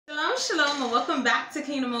Shalom, and welcome back to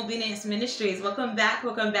Kingdom Obedience Ministries. Welcome back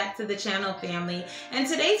to the channel, family. And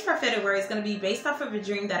today's prophetic word is going to be based off of a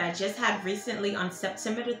dream that I just had recently on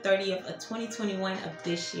September the 30th of 2021 of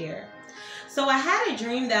this year. So I had a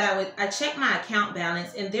dream that I checked my account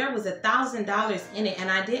balance and there was $1,000 in it, and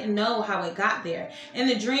I didn't know how it got there. In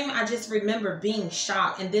the dream, I just remember being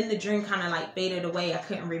shocked, and then the dream kind of like faded away. I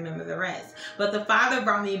couldn't remember the rest. But the Father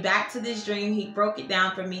brought me back to this dream. He broke it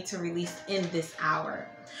down for me to release in this hour.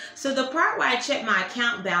 So the part where I check my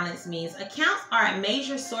account balance means accounts are a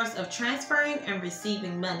major source of transferring and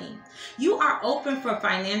receiving money. You are open for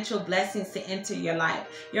financial blessings to enter your life.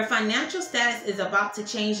 Your financial status is about to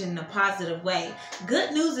change in a positive way.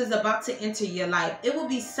 Good news is about to enter your life. It will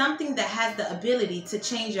be something that has the ability to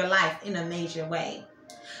change your life in a major way.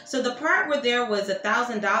 So the part where there was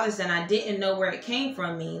 $1,000 and I didn't know where it came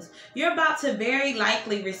from means you're about to very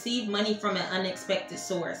likely receive money from an unexpected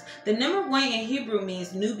source. The number 1 in Hebrew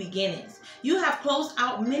means new beginnings. You have closed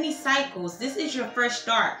out many cycles. This is your fresh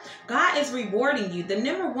start. God is rewarding you. The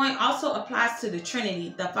number 1 also applies to the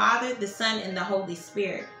Trinity, the Father, the Son, and the Holy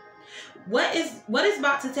Spirit. What is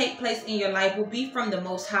about to take place in your life will be from the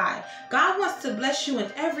Most High. God wants to bless you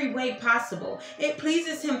in every way possible. It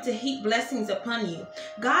pleases Him to heap blessings upon you.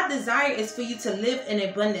 God's desire is for you to live an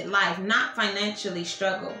abundant life, not financially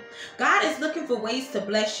struggle. God is looking for ways to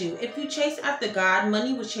bless you. If you chase after God,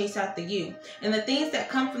 money will chase after you, and the things that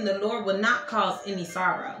come from the Lord will not cause any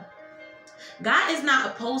sorrow. God is not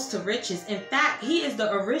opposed to riches. In fact, He is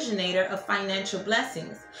the originator of financial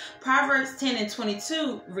blessings. Proverbs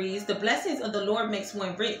 10:22 reads, "The blessings of the Lord makes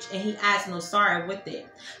one rich, and He adds no sorrow with it."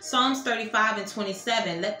 Psalms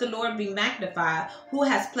 35:27, "Let the Lord be magnified, who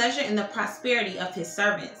has pleasure in the prosperity of His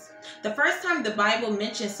servants." The first time the Bible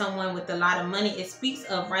mentions someone with a lot of money, it speaks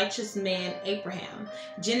of righteous man Abraham.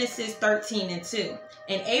 Genesis 13:2.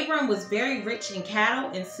 And Abram was very rich in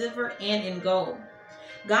cattle, in silver, and in gold.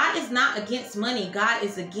 God is not against money. God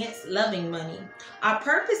is against loving money. Our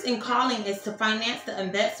purpose in calling is to finance the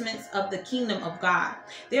investments of the kingdom of God.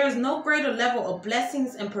 There is no greater level of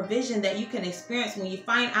blessings and provision that you can experience when you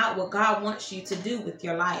find out what God wants you to do with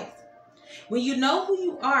your life. When you know who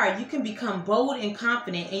you are, you can become bold and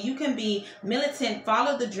confident, and you can be militant,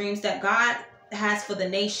 follow the dreams that God has for the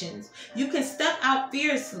nations. You can step out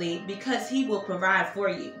fiercely because He will provide for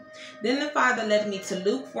you. Then the Father led me to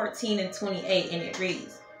Luke 14:28, and it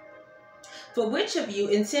reads, "For which of you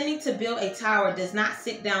intending to build a tower does not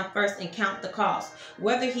sit down first and count the cost,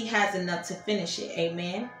 whether he has enough to finish it?"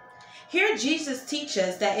 Amen. Here Jesus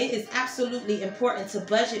teaches that it is absolutely important to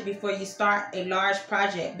budget before you start a large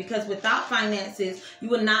project, because without finances, you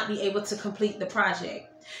will not be able to complete the project.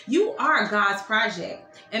 You are God's project.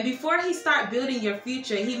 And before He started building your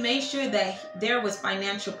future, He made sure that there was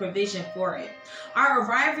financial provision for it. Our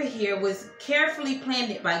arrival here was carefully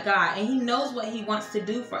planned by God, and He knows what He wants to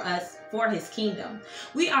do for us for His kingdom.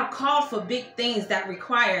 We are called for big things that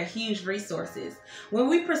require huge resources. When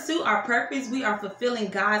we pursue our purpose, we are fulfilling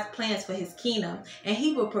God's plans for His kingdom, and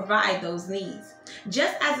He will provide those needs.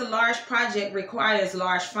 Just as a large project requires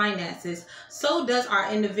large finances, so does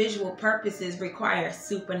our individual purposes require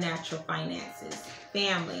supernatural finances.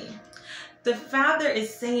 Family, the Father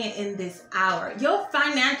is saying in this hour, your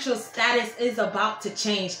financial status is about to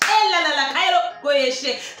change.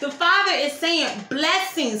 The Father is saying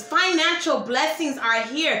blessings, financial blessings are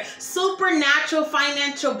here. Supernatural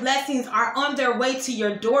financial blessings are on their way to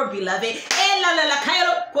your door, beloved.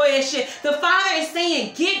 The Father is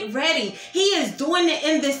saying, get ready. He is doing it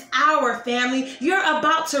in this hour, family. You're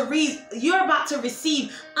about to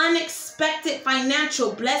receive unexpected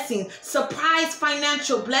financial blessings, surprise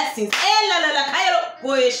financial blessings.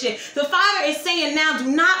 The Father is saying now, do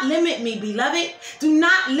not limit me, beloved. Do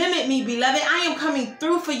not limit me, beloved. I am coming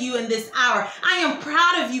through for you in this hour. I am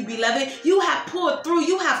proud of you, beloved. You have pulled through.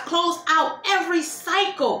 You have closed out every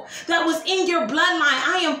cycle that was in your bloodline.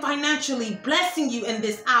 I am financially blessing you in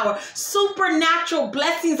this hour. Supernatural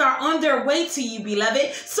blessings are on their way to you,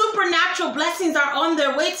 beloved. Supernatural blessings are on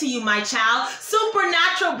their way to you, my child.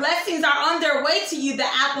 Supernatural blessings are on their way to you, the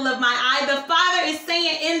apple of my eye. The Father is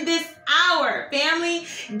saying in this hour, family,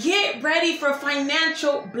 get ready for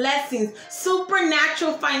financial blessings,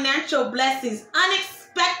 supernatural financial blessings,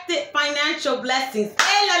 unexpected financial blessings.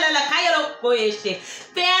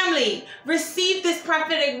 Family, receive this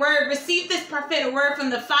prophetic word. Receive this prophetic word from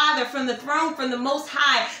the Father, from the throne, from the Most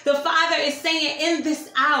High. The Father is saying in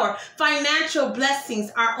this hour, financial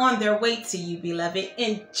blessings are on their way to you, beloved.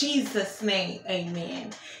 In Jesus' name,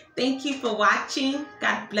 amen. Thank you for watching.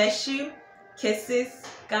 God bless you. Kisses.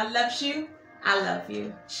 God loves you. I love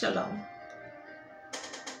you. Shalom.